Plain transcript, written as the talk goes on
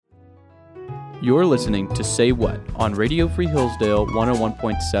You're listening to Say What on Radio Free Hillsdale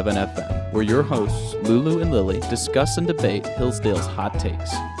 101.7 FM, where your hosts, Lulu and Lily, discuss and debate Hillsdale's hot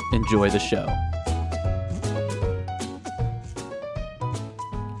takes. Enjoy the show.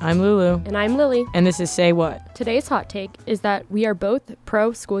 I'm Lulu. And I'm Lily. And this is Say What. Today's hot take is that we are both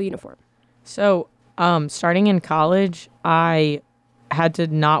pro school uniform. So, starting in college, I had to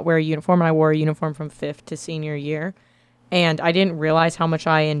not wear a uniform. I wore a uniform from 5th to senior year. And I didn't realize how much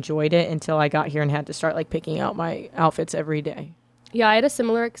I enjoyed it until I got here and had to start picking out my outfits every day. Yeah, I had a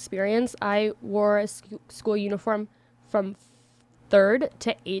similar experience. I wore a school uniform from 3rd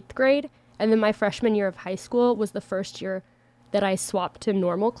to 8th grade. And then my freshman year of high school was the first year that I swapped to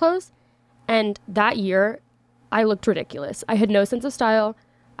normal clothes. And that year, I looked ridiculous. I had no sense of style.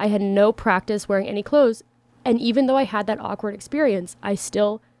 I had no practice wearing any clothes. And even though I had that awkward experience, I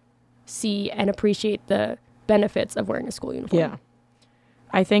still see and appreciate the benefits of wearing a school uniform. Yeah.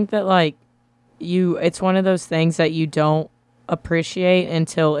 I think that it's one of those things that you don't appreciate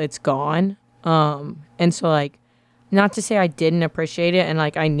until it's gone. And so not to say I didn't appreciate it, and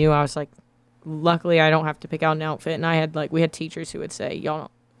I knew I was luckily I don't have to pick out an outfit, and I had we had teachers who would say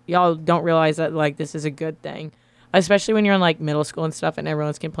y'all don't realize that this is a good thing, especially when you're in middle school and stuff and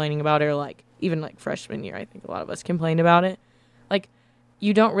everyone's complaining about it, or even freshman year. I think a lot of us complained about it.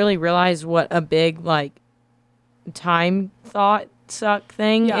 You don't really realize what a big time thought suck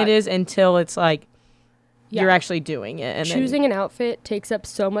thing it is until it's you're actually doing it. And choosing an outfit takes up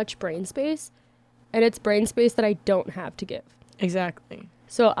so much brain space, and it's brain space that I don't have to give. Exactly.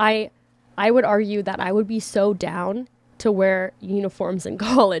 So I would argue that I would be so down to wear uniforms in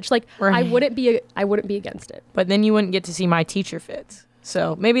college. Right. I wouldn't be against it. But then you wouldn't get to see my teacher fits.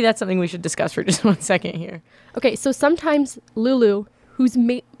 So maybe that's something we should discuss for just 1 second here. Okay, so sometimes Lulu, who's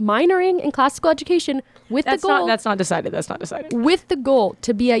minoring in classical education That's not decided. with the goal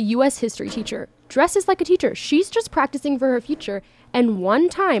to be a U.S. history teacher, dresses like a teacher. She's just practicing for her future. And one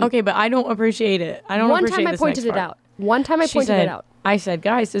time... Okay, but I don't appreciate it. One time I pointed it out. I said,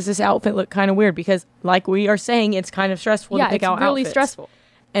 guys, does this outfit look kind of weird? Because we are saying, it's kind of stressful to pick out outfits. Yeah, it's really stressful.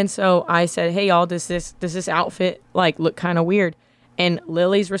 And so I said, hey, y'all, does this outfit look kind of weird? And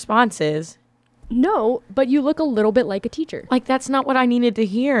Lily's response is... No, but you look a little bit like a teacher. That's not what I needed to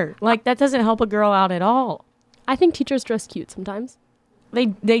hear. That doesn't help a girl out at all. I think teachers dress cute sometimes. They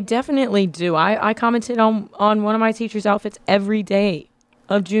definitely do. I commented on one of my teacher's outfits every day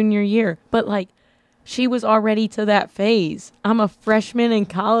of junior year. But she was already to that phase. I'm a freshman in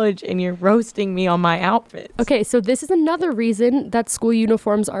college and you're roasting me on my outfits. Okay, so this is another reason that school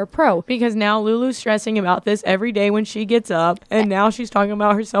uniforms are pro. Because now Lulu's stressing about this every day when she gets up, and now she's talking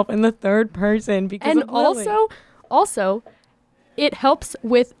about herself in the third person because of Lily. also, it helps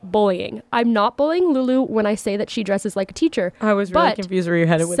with bullying. I'm not bullying Lulu when I say that she dresses like a teacher. I was really confused where you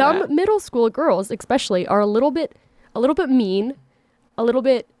headed with that. Some middle school girls, especially, are a little bit mean, a little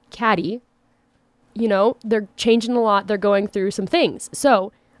bit catty. They're changing a lot. They're going through some things.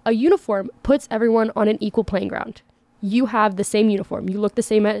 So a uniform puts everyone on an equal playing ground. You have the same uniform. You look the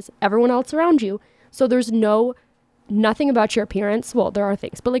same as everyone else around you. So there's nothing about your appearance. Well, there are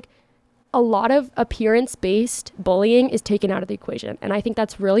things, but a lot of appearance-based bullying is taken out of the equation. And I think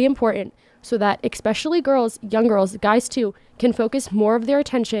that's really important so that especially girls, young girls, guys too, can focus more of their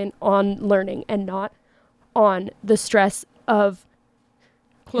attention on learning and not on the stress of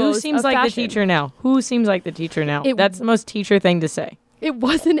Who seems like fashion. the teacher now? Who seems like the teacher now? That's the most teacher thing to say. It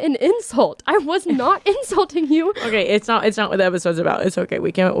wasn't an insult. I was not insulting you. Okay, it's not what the episode's about. It's okay.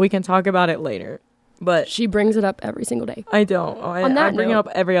 We can talk about it later. But she brings it up every single day. I don't. I bring it up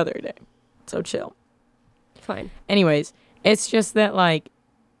every other day. So chill. Fine. Anyways, it's just that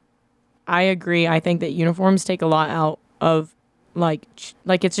I agree. I think that uniforms take a lot out of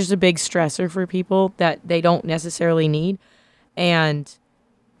it's just a big stressor for people that they don't necessarily need. And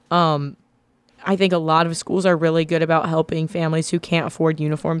I think a lot of schools are really good about helping families who can't afford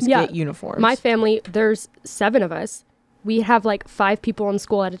uniforms get uniforms. My family, there's 7 of us. We have 5 people in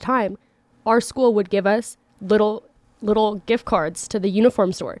school at a time. Our school would give us little gift cards to the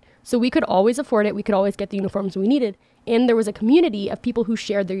uniform store. So we could always afford it. We could always get the uniforms we needed. And there was a community of people who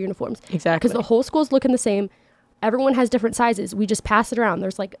shared their uniforms. Exactly. Because the whole school's looking the same. Everyone has different sizes. We just pass it around.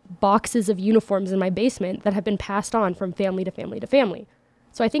 There's boxes of uniforms in my basement that have been passed on from family to family to family.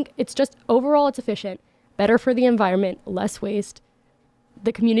 So I think it's just overall it's efficient, better for the environment, less waste.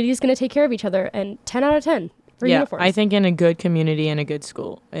 The community is going to take care of each other, and 10 out of 10 for uniforms. I think in a good community and a good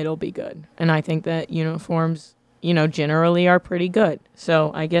school, it'll be good. And I think that uniforms, generally are pretty good.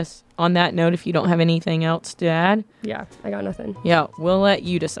 So I guess on that note, if you don't have anything else to add. Yeah, I got nothing. Yeah, we'll let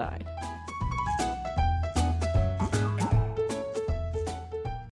you decide.